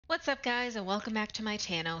What's up, guys, and welcome back to my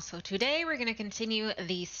channel. So today we're going to continue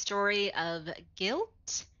the story of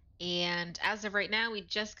guilt, and as of right now we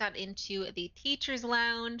just got into the teacher's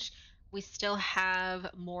lounge. We still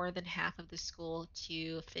have more than half of the school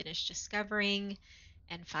to finish discovering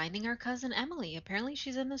and finding our cousin Emily. Apparently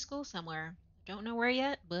she's in the school somewhere. I don't know where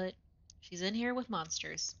yet, but she's in here with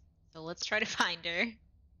monsters. So let's try to find her.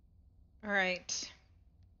 All right.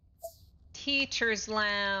 Teacher's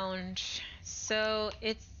lounge. So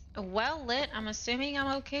it's well lit. I'm assuming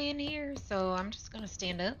I'm okay in here, so I'm just gonna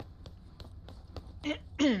stand up.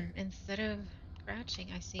 Instead of crouching,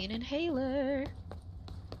 I see an inhaler.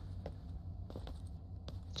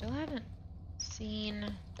 Still haven't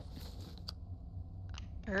seen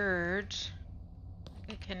a bird.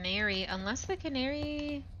 Like a canary. Unless the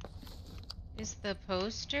canary is the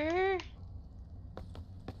poster?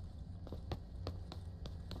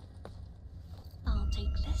 I'll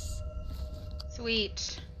take this.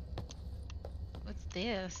 Sweet. What's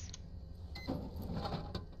this?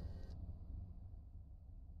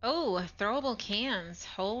 Oh, throwable cans.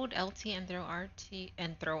 Hold LT and throw RT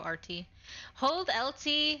and throw RT. Hold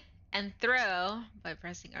LT and throw by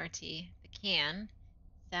pressing RT. The can.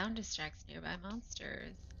 Sound distracts nearby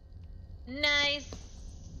monsters. Nice!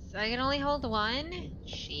 I can only hold one?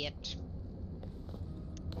 Shit.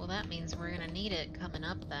 Well, that means we're gonna need it coming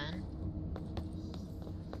up then.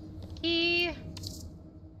 Key!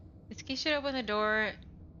 This key should open the door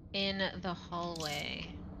in the hallway.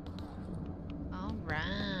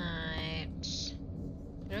 Alright.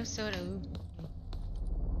 Throw soda. Ooh.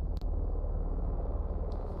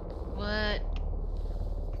 What?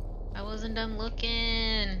 I wasn't done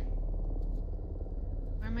looking.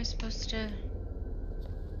 Where am I supposed to?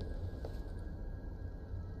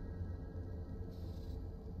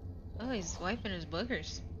 Oh, he's wiping his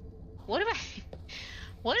boogers. What if I...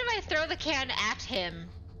 What if I throw the can at him?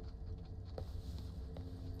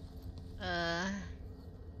 You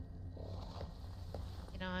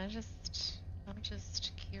know, I'm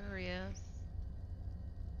just curious.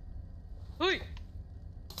 Hey!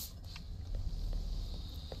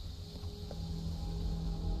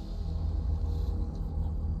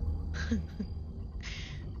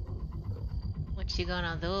 What you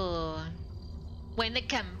gonna do when they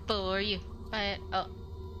come for you? But oh,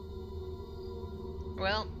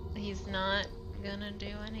 well, he's not gonna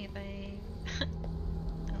do anything.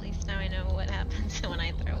 At least now I know what happens when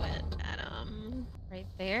I throw it at him. Right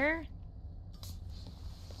there.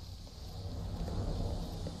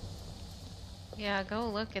 Yeah, go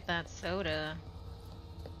look at that soda.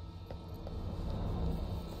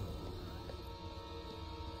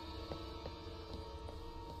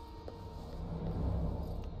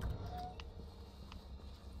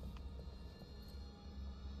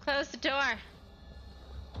 Close the door.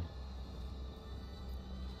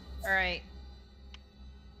 Alright.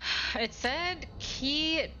 It said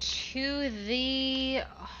key to the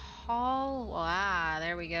hall. Wow,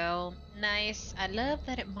 there we go. Nice. I love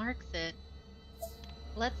that it marks it.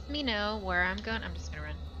 Lets me know where I'm going. I'm just gonna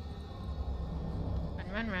run. Run,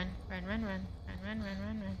 run, run. Run, run, run. Run, run, run,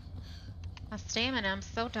 run, run. My stamina, I'm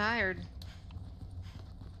so tired.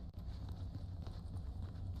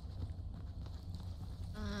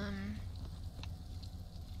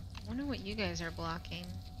 I wonder what you guys are blocking.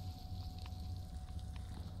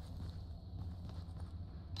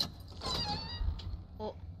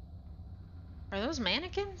 Well, are those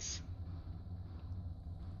mannequins?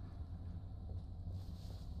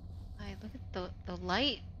 Look at the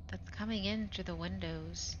light that's coming in through the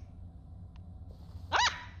windows. Ah!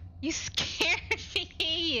 You scared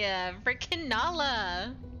me! Frickin'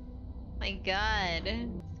 Nala! My god.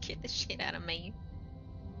 Scared the shit out of me.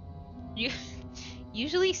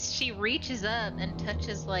 Usually she reaches up and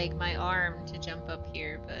touches like my arm to jump up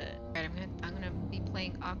here, but right, I'm gonna be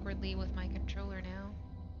playing awkwardly with my controller now.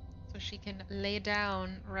 So she can lay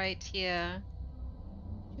down right here.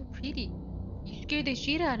 You're pretty. You scared the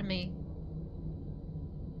shit out of me.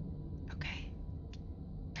 Okay.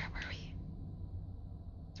 Where were we?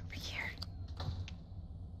 It's over here.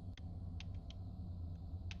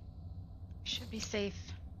 Should be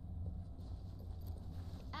safe.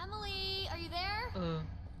 Emily, are you there?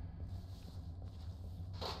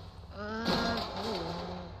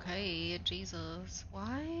 Okay, Jesus.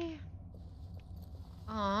 Why?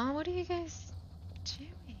 Aw, what are you guys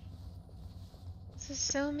doing? This is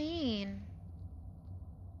so mean.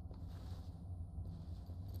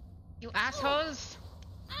 You assholes!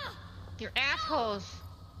 You're assholes!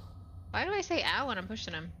 Why do I say ow when I'm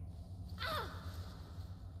pushing him?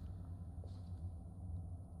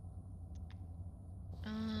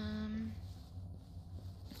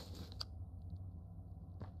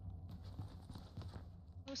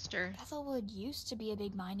 Poster. Ethelwood used to be a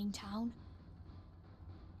big mining town.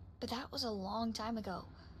 But that was a long time ago.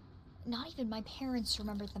 Not even my parents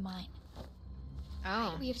remembered the mine. Why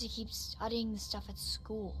Oh. do we have to keep studying the stuff at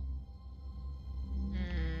school?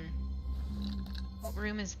 What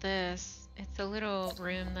room is this? It's a little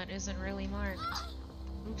room that isn't really marked.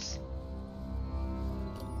 Oops.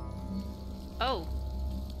 Oh.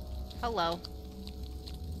 Hello.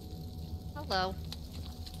 Hello.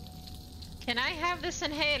 Can I have this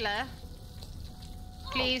inhaler?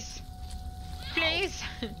 Please. Please.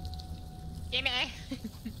 Gimme.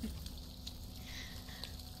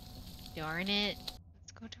 Darn it.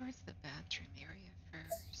 Let's go towards the bathroom area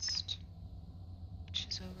first. Which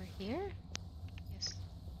is over here? Yes.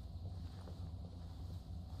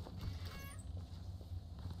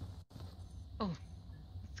 Oh,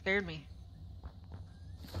 that scared me.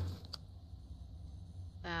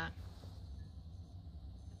 That's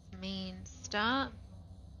mean.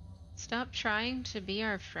 Stop trying to be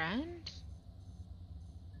our friend?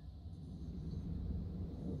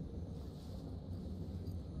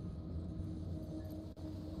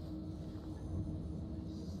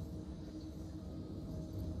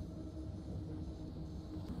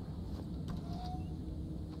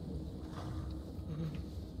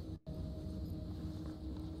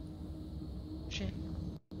 Shit.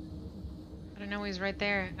 I don't know, he's right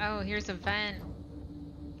there. Oh, here's a vent.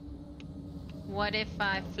 What if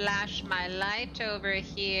I flash my light over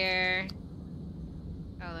here?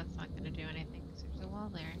 Oh, that's not gonna do anything because there's a wall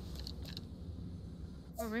there.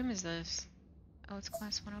 What room is this? Oh, it's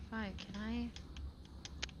class 105. Can I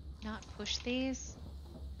not push these?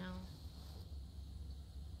 No.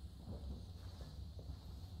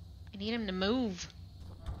 I need him to move.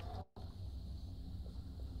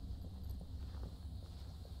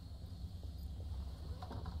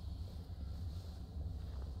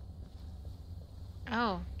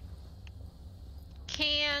 Oh.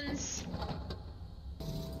 Cans.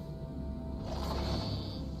 Oh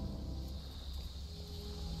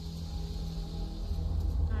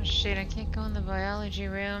shit, I can't go in the biology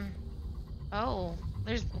room. Oh,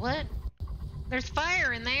 there's what? There's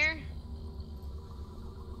fire in there.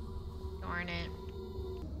 Darn it.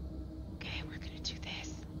 Okay, we're gonna do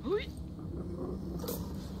this.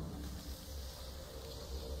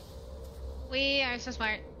 We are so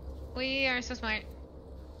smart. We are so smart.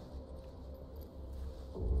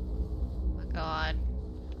 Oh my god.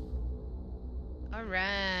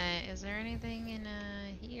 Alright, is there anything in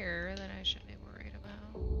here that I should be worried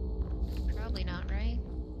about? Probably not, right?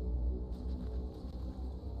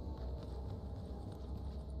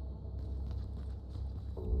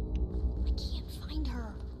 I can't find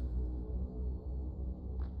her.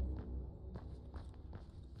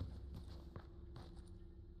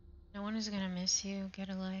 No one is gonna miss you. Get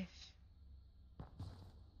a life.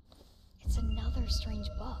 It's another strange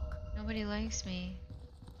book. Nobody likes me.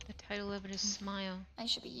 The title of it is Smile. I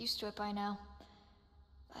should be used to it by now.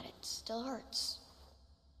 But it still hurts.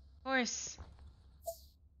 Of course.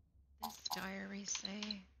 This diary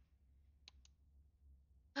say.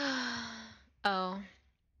 Oh.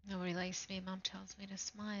 Nobody likes me. Mom tells me to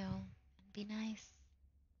smile and be nice.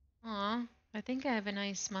 Aw. I think I have a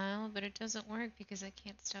nice smile, but it doesn't work because I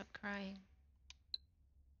can't stop crying.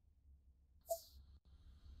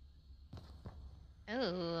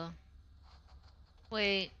 Oh.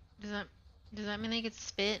 Wait, does that mean they could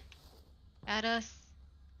spit at us?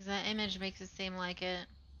 Because that image makes it seem like it.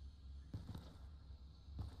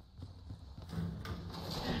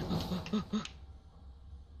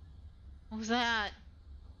 What was that?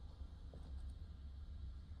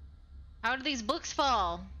 How did these books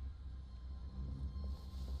fall?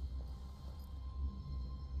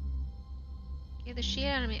 Get the shit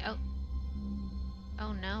out of me. Oh.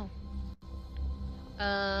 Oh no.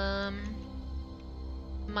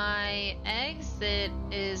 My exit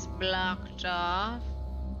is blocked off.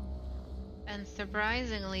 And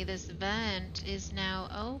surprisingly, this vent is now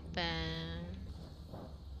open.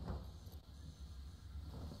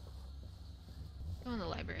 Go in the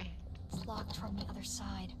library. It's locked from the other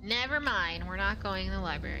side. Never mind, we're not going in the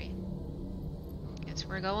library. Guess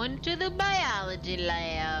we're going to the biology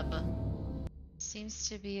lab. Seems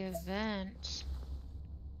to be a vent.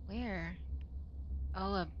 Where?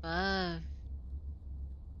 Oh, above.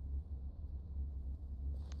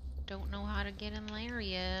 Don't know how to get in there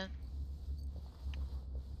yet.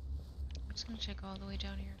 I'm just gonna check all the way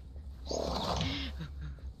down here.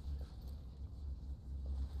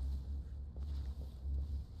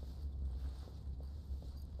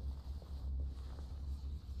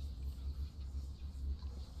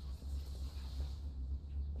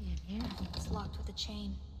 In here? It's locked with a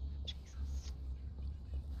chain. Jesus.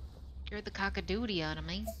 Scared the cockadoodie out of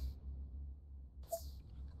me.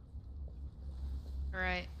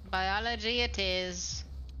 Alright, biology it is.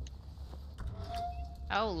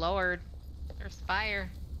 Oh lord, there's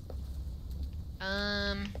fire.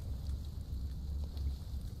 Can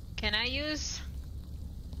I use?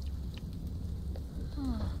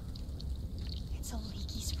 Huh. It's a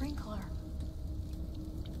leaky sprinkler.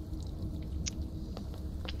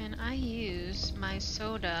 Can I use my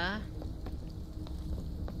soda?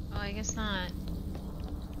 Oh, I guess not.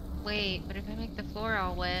 Wait, but if I make the floor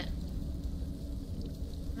all wet,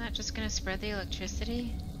 isn't that just gonna spread the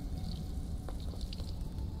electricity?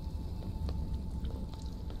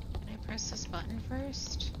 Can I press this button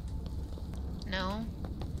first? No.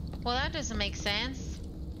 Well, that doesn't make sense.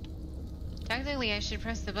 Technically, I should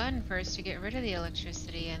press the button first to get rid of the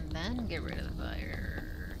electricity and then get rid of the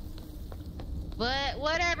fire. But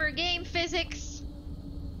whatever, game physics!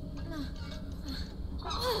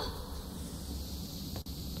 Ah!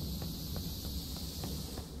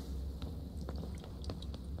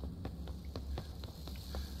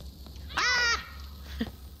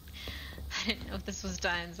 I didn't know if this was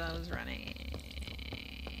dying, so I was running.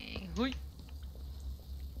 Hoi.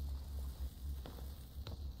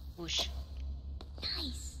 Whoosh.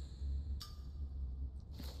 Nice.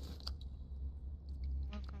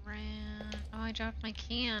 Look around. Oh, I dropped my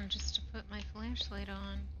can just to put my flashlight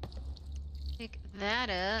on. Pick that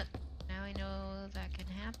up. Now I know that can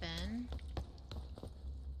happen.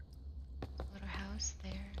 Little house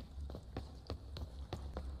there.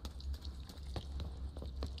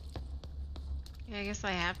 Yeah, I guess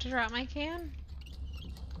I have to drop my can?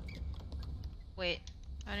 Wait,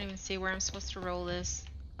 I don't even see where I'm supposed to roll this.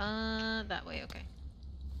 That way, okay.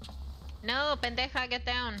 No, pendeja, get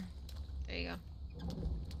down. There you go.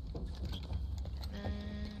 And then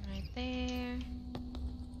right there.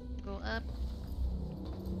 Go up.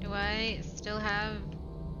 Do I still have...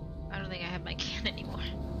 I don't think I have my can anymore.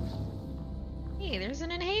 Hey, there's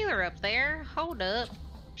an inhaler up there. Hold up.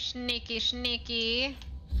 Sneaky, sneaky.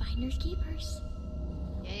 Finders keepers.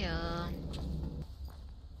 Yeah.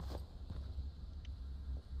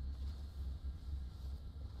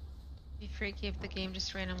 Be freaky if the game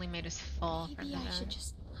just randomly made us fall from Maybe the I should vent.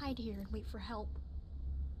 just hide here and wait for help.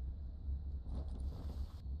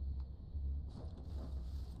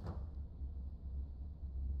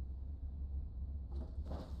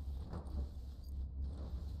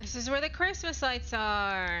 This is where the Christmas lights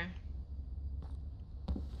are.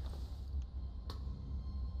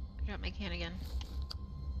 Drop my can again.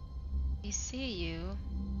 We see you.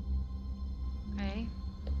 Okay.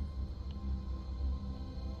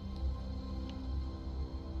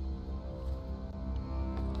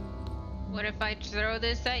 What if I throw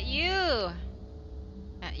this at you?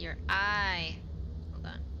 At your eye. Hold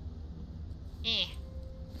on. Eh.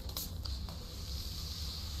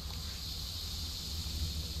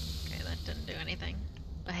 Okay, that didn't do anything.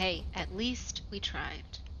 But hey, at least we tried.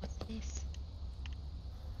 What's this?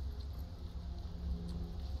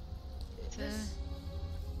 It's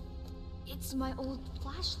It's my old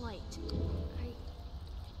flashlight. I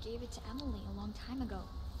gave it to Emily a long time ago.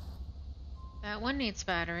 that one needs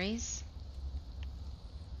batteries.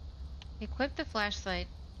 Equip the flashlight.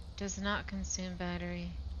 Does not consume battery.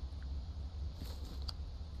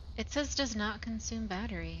 It says does not consume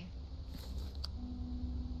battery.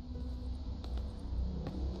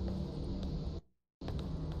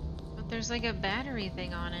 But there's like a battery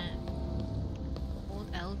thing on it.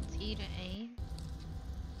 Hold LT to aim.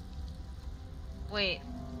 Wait.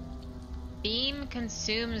 Beam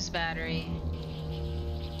consumes battery.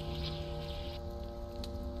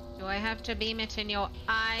 Do I have to beam it in your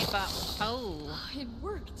eyeball? Oh. It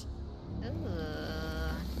worked.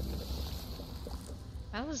 Ugh.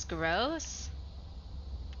 That was gross.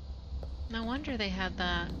 No wonder they had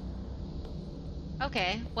that.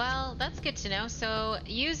 Okay, well, that's good to know. So,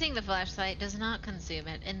 using the flashlight does not consume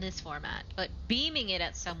it in this format, but beaming it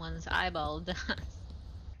at someone's eyeball does.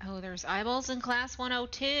 Oh, there's eyeballs in class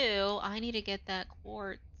 102. I need to get that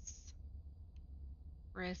quartz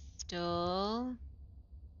crystal.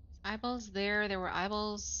 Eyeballs there. There were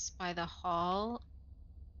eyeballs by the hall.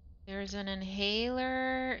 There's an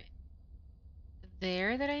inhaler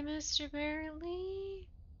there that I missed apparently.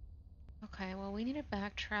 Okay, well, we need to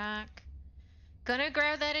backtrack. Gonna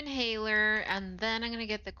grab that inhaler and then I'm gonna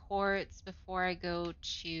get the quartz before I go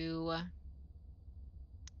to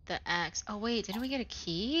the X. Oh wait, didn't we get a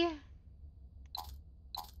key?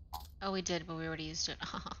 Oh, we did, but we already used it.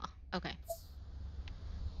 Okay.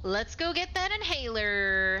 Let's go get that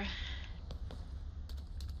inhaler.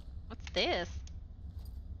 What's this?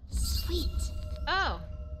 Sweet. Oh.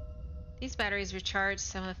 These batteries recharge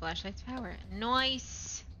some of the flashlight's power.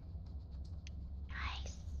 Nice!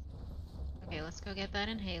 Nice. Okay, let's go get that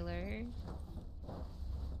inhaler.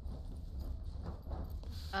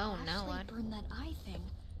 Oh no, what? Burn that eye thing.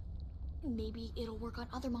 Maybe it'll work on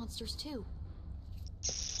other monsters too.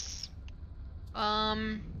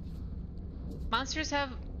 Monsters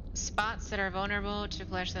have spots that are vulnerable to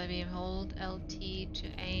flashlight beam. Hold LT to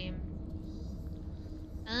aim.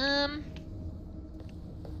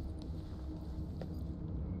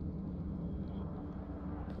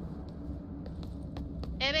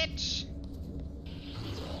 Hey, bitch!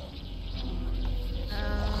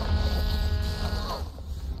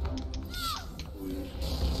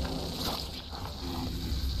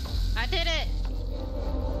 I did it!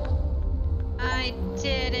 I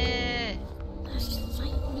did it! I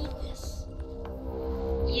might need this.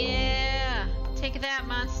 Yeah! Take that,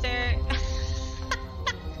 monster!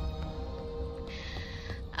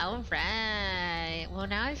 Alright. Well,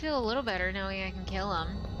 now I feel a little better knowing I can kill him.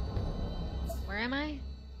 Where am I?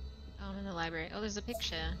 Oh, I'm in the library. Oh, there's a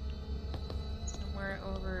picture. Somewhere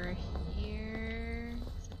over here.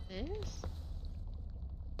 Is it this?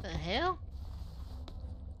 The hell?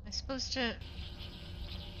 Am I supposed to...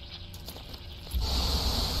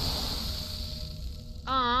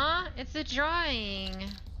 Aw, it's a drawing.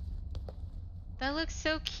 That looks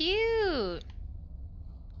so cute.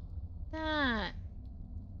 That.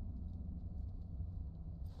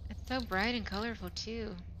 It's so bright and colorful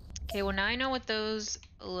too. Okay, well now I know what those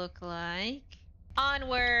look like.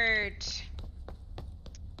 Onward!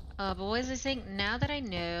 But what was I saying? Now that I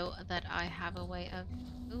know that I have a way of...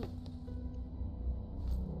 Ooh.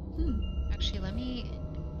 Actually, let me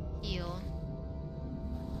heal.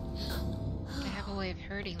 I have a way of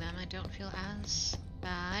hurting them. I don't feel as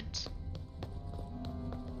bad.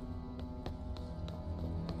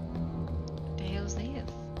 What the hell's this?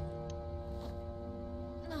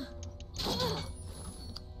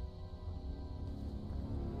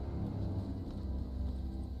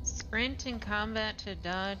 Sprint in combat to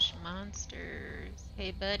dodge monsters.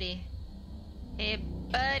 Hey, buddy. Hey,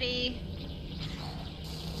 buddy.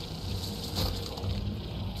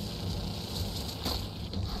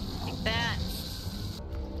 Take that.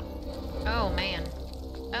 Oh, man.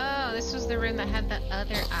 Oh, this was the room that had the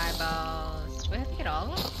other eyeballs. Do I have to get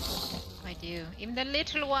all of them? Oh, I do. Even the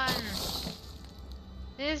little one.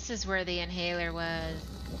 This is where the inhaler was.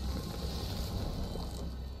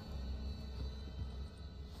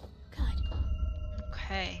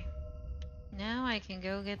 Okay. Now I can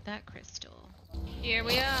go get that crystal. Here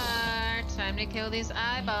we are. Time to kill these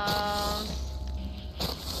eyeballs.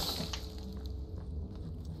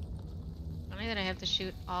 Funny that I have to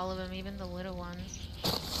shoot all of them, even the little ones.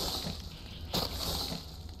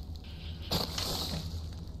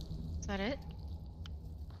 Is that it?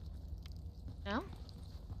 No?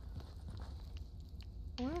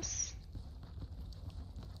 Who else?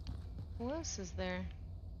 Who else is there?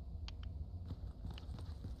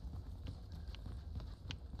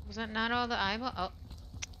 Was that not all the eyeball? Oh.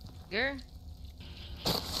 Grr.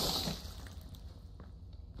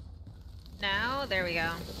 Now, there we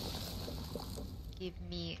go. Give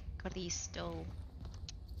me crystal.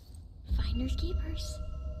 Finders keepers.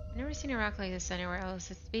 I've never seen a rock like this anywhere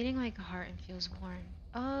else. It's beating like a heart and feels warm.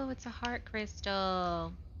 Oh, it's a heart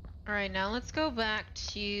crystal. Alright, now let's go back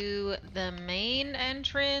to the main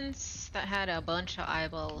entrance that had a bunch of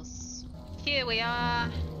eyeballs. Here we are.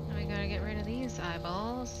 Now we gotta get rid of these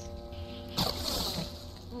eyeballs.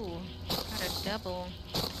 Ooh, got a double.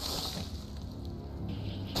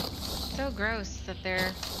 So gross that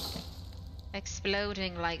they're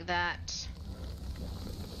exploding like that.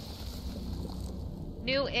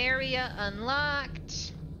 New area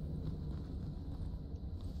unlocked.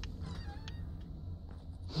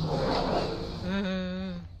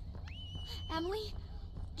 Emily?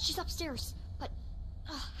 She's upstairs, but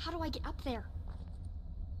how do I get up there?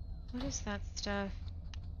 What is that stuff?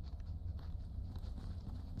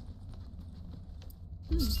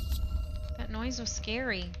 That noise was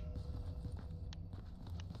scary.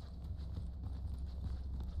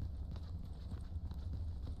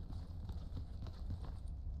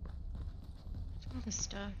 What's all this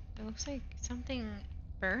stuff? It looks like something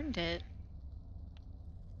burned it.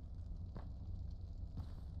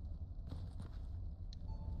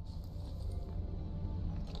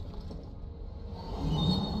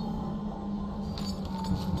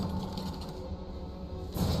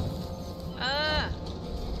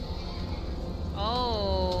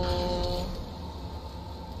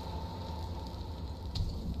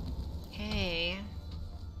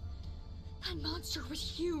 Was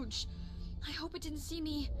huge. I hope it didn't see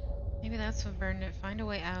me. Maybe that's what burned it. Find a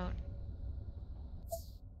way out.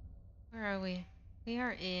 Where are we? We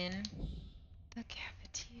are in the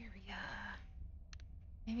cafeteria.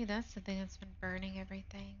 Maybe that's the thing that's been burning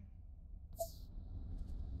everything.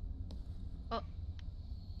 Oh.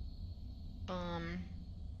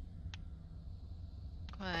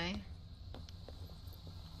 Okay.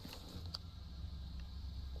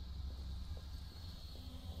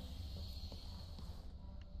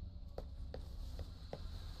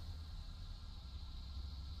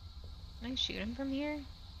 Can I shoot him from here?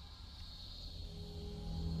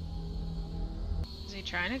 Is he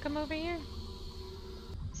trying to come over here?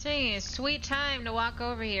 It's taking a sweet time to walk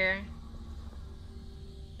over here.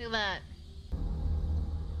 Look at that.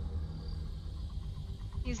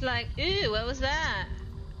 He's like, ooh, what was that?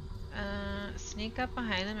 Sneak up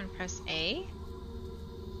behind them and press A?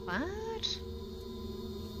 What? I'm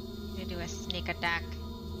gonna do a sneak attack.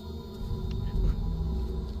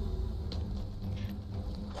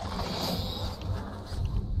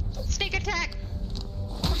 Sneak attack!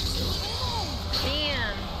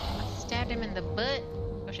 Damn! I stabbed him in the butt.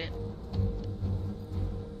 Oh shit.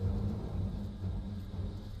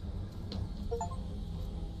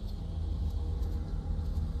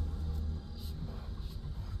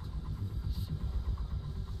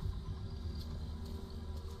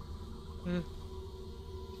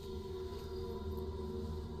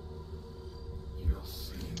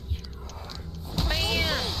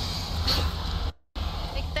 Bam!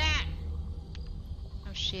 Take that!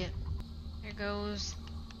 Oh shit. There goes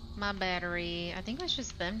my battery. I think that's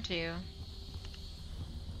just them two.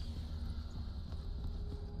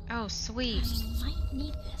 Oh, sweet. I might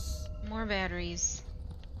need this. More batteries.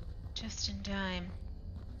 Just in time.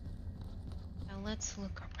 Now let's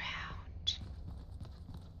look around.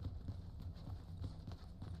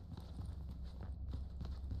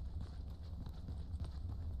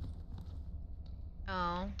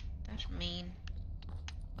 Oh, that's mean.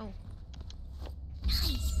 Oh.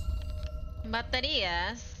 Nice.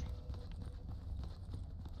 Baterías.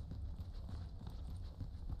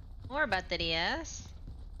 More baterías.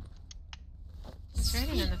 It's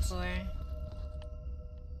raining on the floor.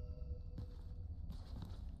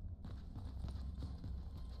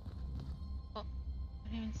 Oh, I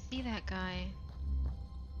didn't even see that guy.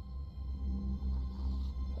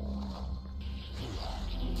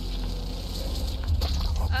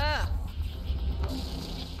 Ah!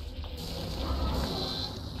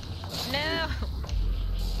 No!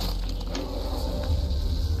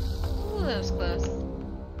 Ooh, that was close.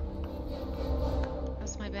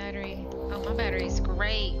 That's my battery. Oh, my battery's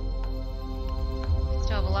great.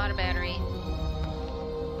 Still have a lot of battery.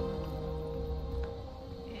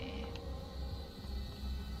 Okay.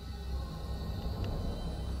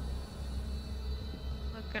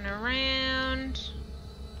 Looking around.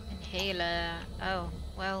 Inhaler. Oh,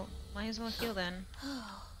 well, might as well heal then.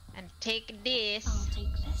 And take this. I'll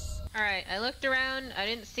take this. Alright, I looked around. I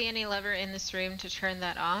didn't see any lever in this room to turn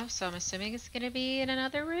that off, so I'm assuming it's gonna be in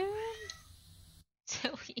another room?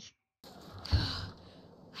 Zoe.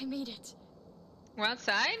 I made it. We're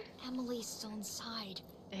outside? Emily's still inside.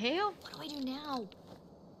 The hell? What do I do now?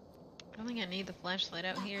 I don't think I need the flashlight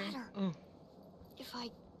out That here. ladder. Ooh. If I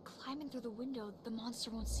climb in through the window, the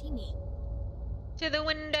monster won't see me. To the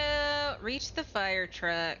window! Reach the fire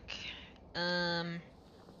truck.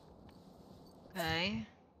 Okay.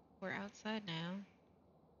 We're outside now.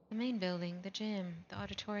 The main building, the gym, the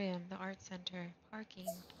auditorium, the art center, parking.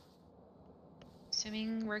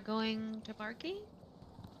 Assuming we're going to parking?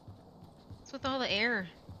 What's with all the air?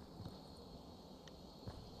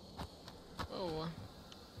 Whoa.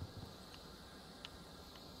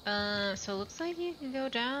 So it looks like you can go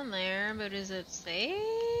down there, but is it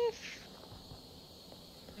safe?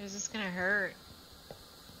 Or is this gonna hurt?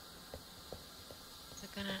 Is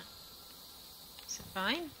it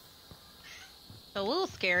fine? It's a little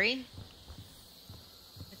scary.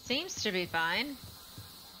 It seems to be fine.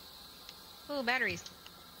 Ooh, batteries.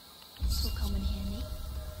 This will come in handy.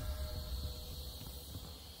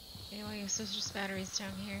 Okay, well, I guess there's just batteries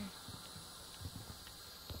down here.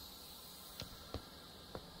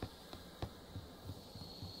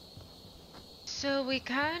 So we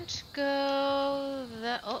can't go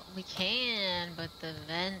the... Oh, we can, but the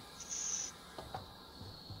vents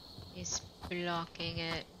is blocking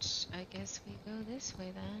it. I guess we go this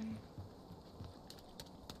way then.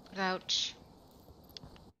 Ouch.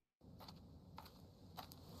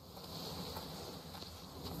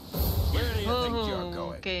 Where do you think you're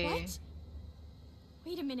going? Okay. What?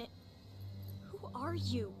 Wait a minute. Who are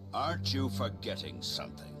you? Aren't you forgetting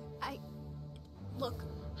something? Look,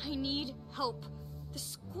 I need help. The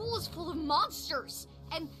school is full of monsters,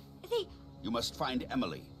 and they... You must find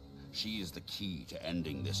Emily. She is the key to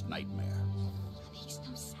ending this nightmare. That makes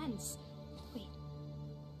no sense. Wait,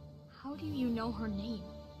 how do you know her name?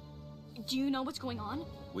 Do you know what's going on?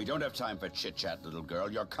 We don't have time for chit-chat, little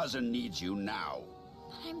girl. Your cousin needs you now.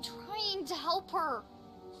 But I'm trying to help her.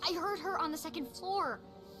 I heard her on the second floor.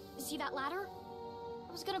 See that ladder?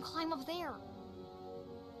 I was gonna climb up there.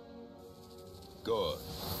 Good.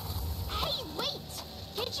 Hey, wait!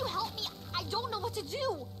 Can't you help me? I don't know what to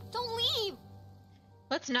do. Don't leave.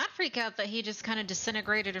 Let's not freak out that he just kind of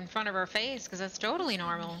disintegrated in front of our face, because that's totally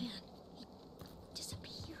normal. Man, he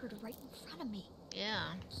disappeared right in front of me.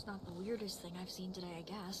 Yeah. It's not the weirdest thing I've seen today, I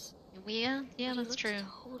guess. Yeah, But that's he true.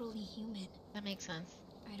 looks totally human. That makes sense.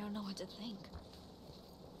 I don't know what to think.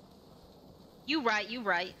 You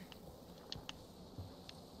right.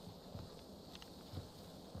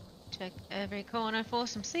 Check every corner for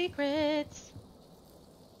some secrets.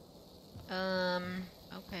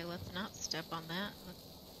 Okay, let's not step on that.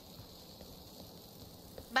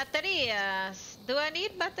 Baterias! Do I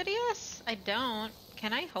need baterias? I don't.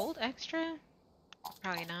 Can I hold extra?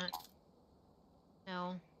 Probably not.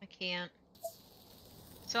 No, I can't.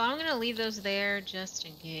 So I'm gonna leave those there just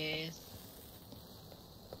in case.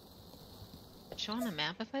 Does it show on the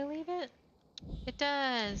map if I leave it? It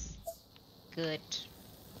does. Good.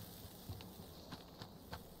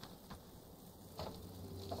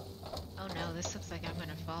 Oh no, this looks like I'm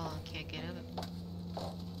gonna fall and can't get up.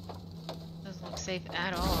 Doesn't look safe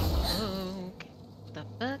at all. Oh, the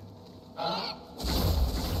fuck?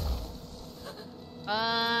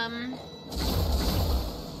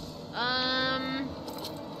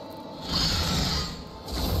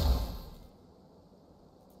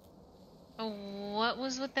 What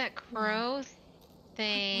was with that crow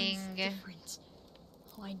thing? That one's different.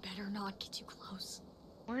 Oh, I'd better not get too close.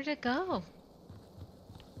 Where'd it go?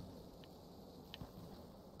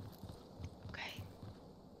 Okay.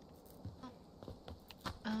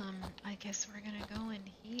 I guess we're gonna go in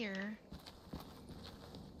here.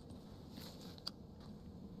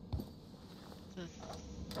 This is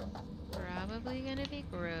probably gonna be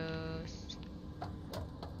gross.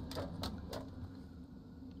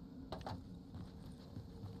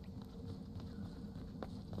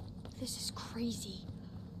 This is crazy.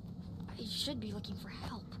 I should be looking for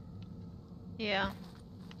help. Yeah.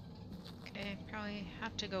 Okay, probably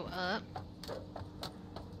have to go up.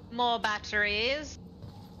 More batteries.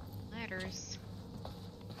 Ladders.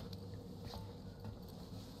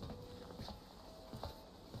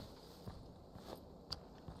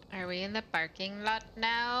 Are we in the parking lot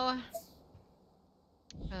now?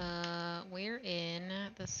 We're in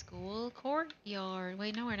the school courtyard.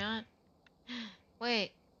 Wait, no, we're not.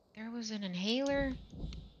 Wait, there was an inhaler.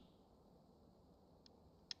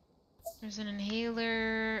 There's an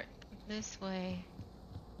inhaler this way.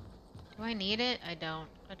 Do I need it? I don't.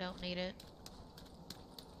 I don't need it.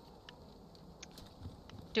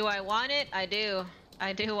 Do I want it? I do.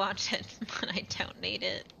 I do want it, but I don't need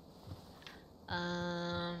it.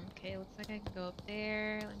 Okay, looks like I can go up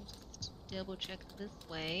there. Let me just double check this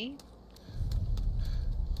way.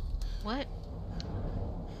 What?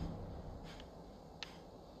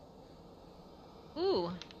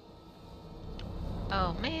 Ooh.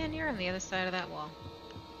 Oh man, you're on the other side of that wall.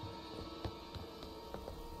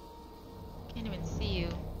 Can't even see you.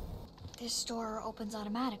 This door opens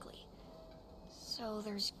automatically. So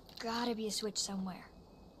there's gotta be a switch somewhere.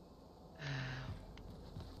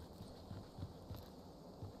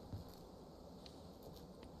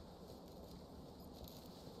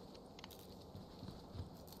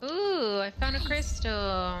 Ooh, I found a crystal.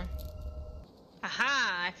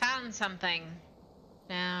 Aha, I found something.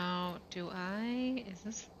 Now, do I? Is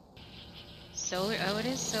this solar? Oh, it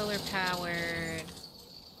is solar powered.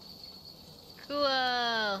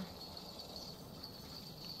 Cool.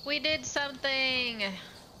 We did something.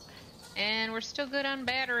 And we're still good on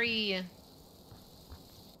battery.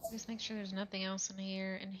 Just make sure there's nothing else in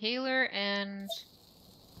here. Inhaler and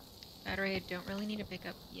battery I don't really need to pick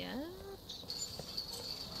up yet.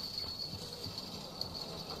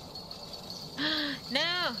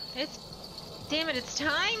 No! It's... Damn it, it's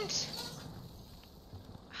timed!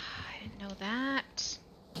 I didn't know that.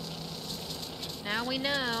 Now we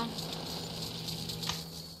know.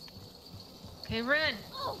 Okay, run!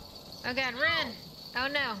 Oh god, run! Oh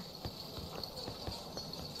no!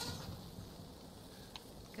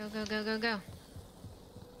 Go, go, go, go, go.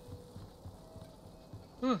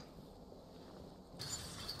 Ooh.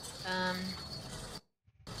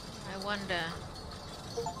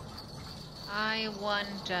 I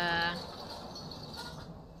wonder...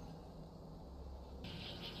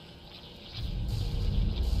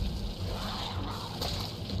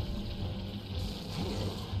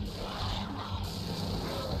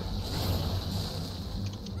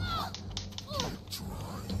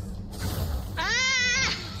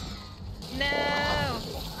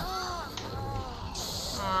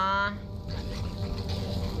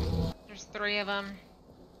 3 of them.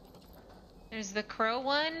 There's the crow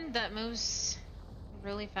one that moves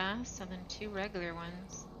really fast, and then 2 regular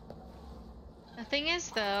ones. The thing is,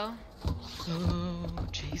 though... Oh,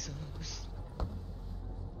 Jesus.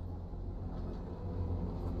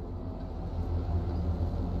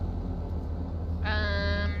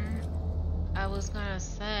 I was gonna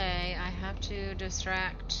say, I have to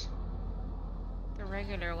distract the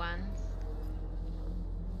regular ones.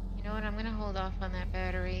 You know what, I'm gonna hold off on that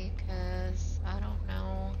battery, because I don't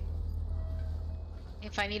know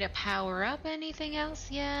if I need to power up anything else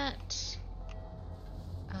yet.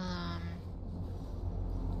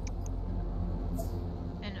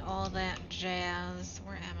 And all that jazz.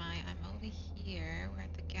 Where am I? I'm over here. We're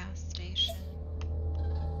at the gas station.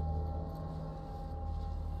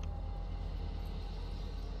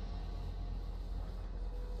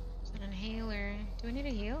 There's an inhaler. Do we need a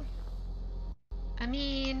heal? I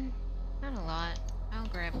mean, not a lot. I'll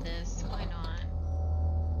grab this. Why not?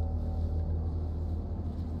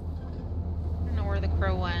 I don't know where the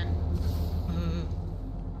crow went.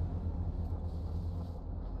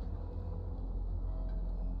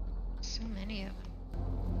 So many of them.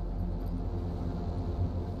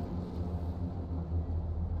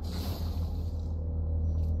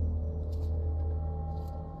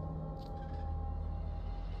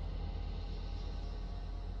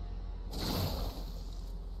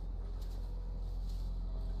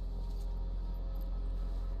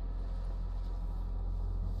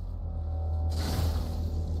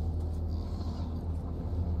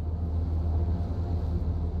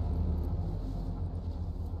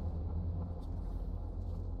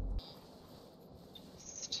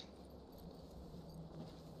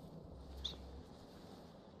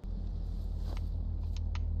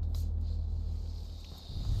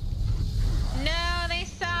 No, they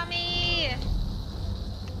saw me!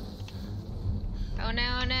 Oh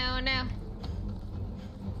no, no, no.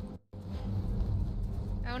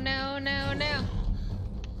 Oh no, no, no.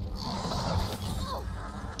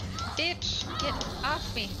 Bitch, get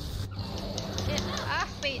off me. Get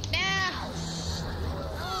off me now!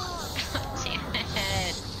 Oh, damn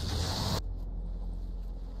it.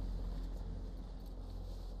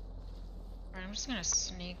 Alright, I'm just gonna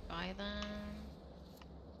sneak by them.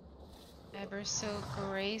 Ever so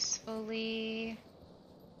gracefully.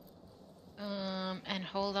 And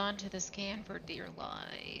hold on to this can for dear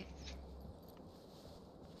life.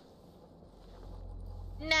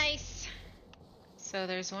 Nice! So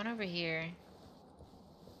there's one over here.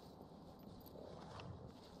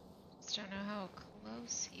 Just don't know how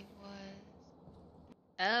close he was.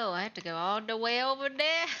 Oh, I have to go all the way over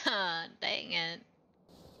there? Dang it.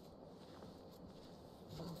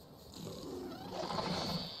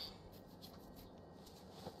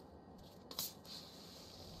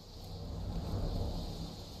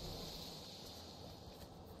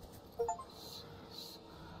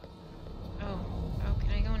 Oh,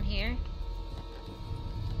 can I go in here?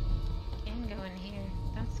 Can go in here.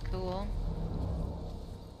 That's cool.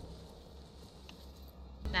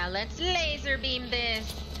 Now let's laser beam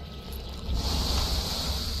this.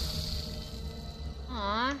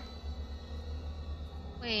 Aw.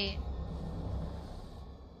 Wait.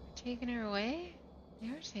 They're taking her away? They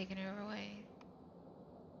are taking her away.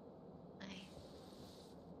 Nice.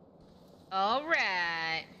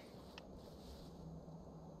 Alright.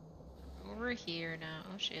 Over here now.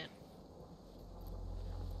 Oh shit.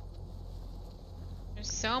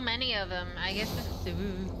 There's so many of them. I guess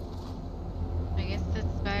it's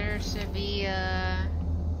better to be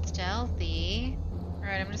stealthy.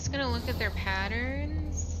 Alright, I'm just gonna look at their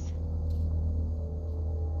patterns.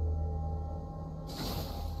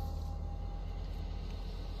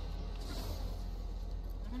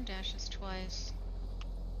 One dashes twice.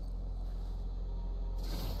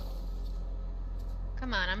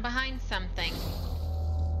 Come on, I'm behind something.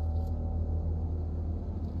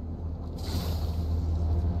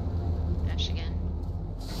 Dash again.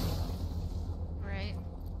 Right.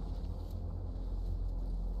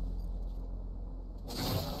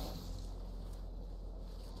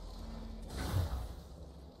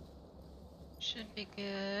 Should be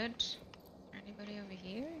good. Is there anybody over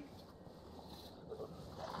here?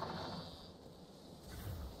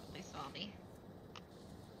 They saw me.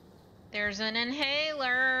 There's an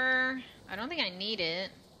inhaler. I don't think I need it.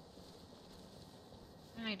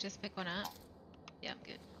 Can I just pick one up? Yeah,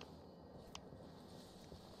 good.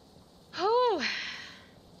 Whew.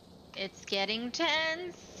 It's getting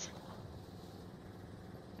tense.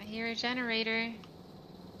 I hear a generator.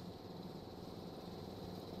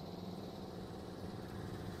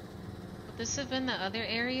 Would this have been the other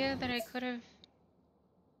area that I could have...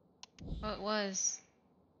 Oh, it was.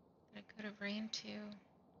 I could Could have rained too.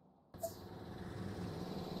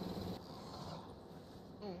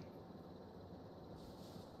 Ooh.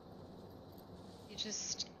 You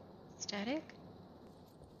just static?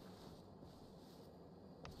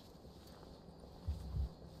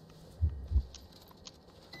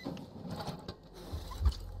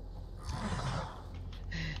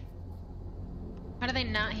 How do they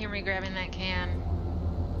not hear me grabbing that can?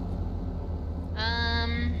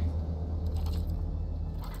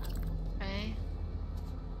 Okay.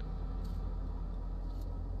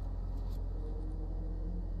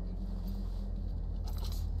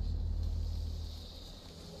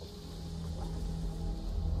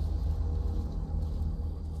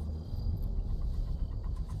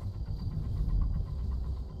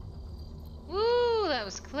 Woo, that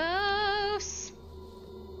was close.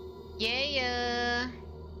 Yeah.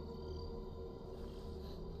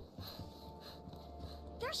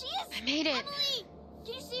 There she is! I made it. Emily!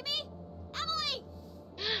 Can you see me? Emily!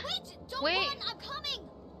 Wait! Don't Wait. run! I'm coming!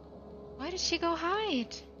 Why did she go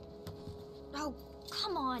hide? Oh,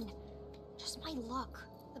 come on. Just my luck.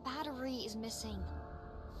 The battery is missing.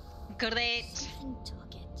 Great. Something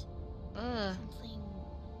took it. Ugh. Something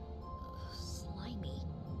slimy.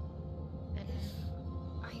 And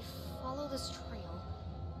I follow this trail.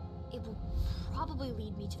 It will probably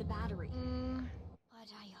lead me to the battery. But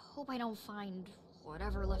I hope I don't find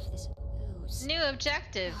whatever left this ooze. new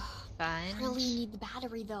objective. Fine. Really need the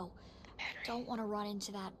battery though. Don't want to run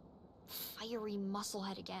into that fiery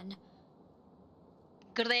musclehead again.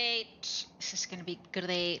 Great. This is gonna be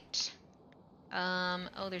great.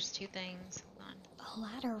 Oh, there's two things. Hold on. A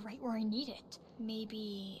ladder right where I need it.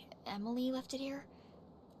 Maybe Emily left it here?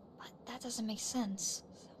 But that doesn't make sense.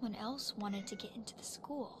 Someone else wanted to get into the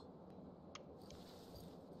school.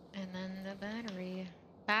 And then the battery.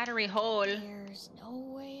 Battery hole. There's no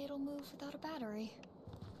way it'll move without a battery.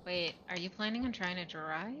 Wait, are you planning on trying to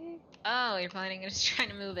drive? Oh, you're planning on just trying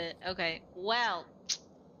to move it. Okay, well.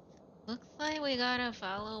 Looks like we gotta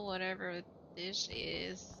follow whatever this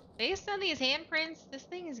is. Based on these handprints, this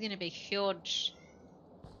thing is gonna be huge.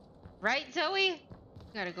 Right, Zoe?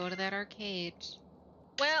 We gotta go to that arcade.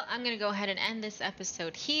 Well, I'm gonna go ahead and end this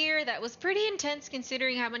episode here. That was pretty intense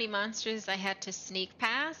considering how many monsters I had to sneak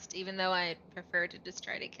past, even though I prefer to just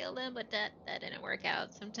try to kill them, but that didn't work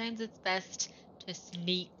out. Sometimes it's best to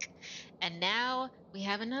sneak. And now we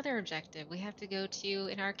have another objective. We have to go to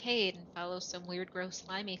an arcade and follow some weird, gross,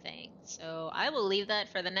 slimy thing. So I will leave that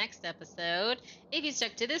for the next episode. If you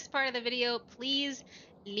stuck to this part of the video, please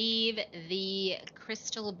leave the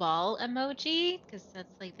crystal ball emoji, because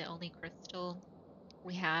that's like the only crystal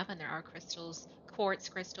we have, and there are crystals, quartz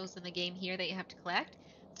crystals in the game here that you have to collect.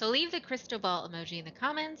 So leave the crystal ball emoji in the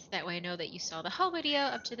comments. That way I know that you saw the whole video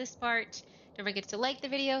up to this part. Don't forget to like the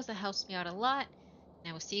videos. That helps me out a lot. And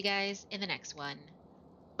I will see you guys in the next one.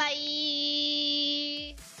 Bye!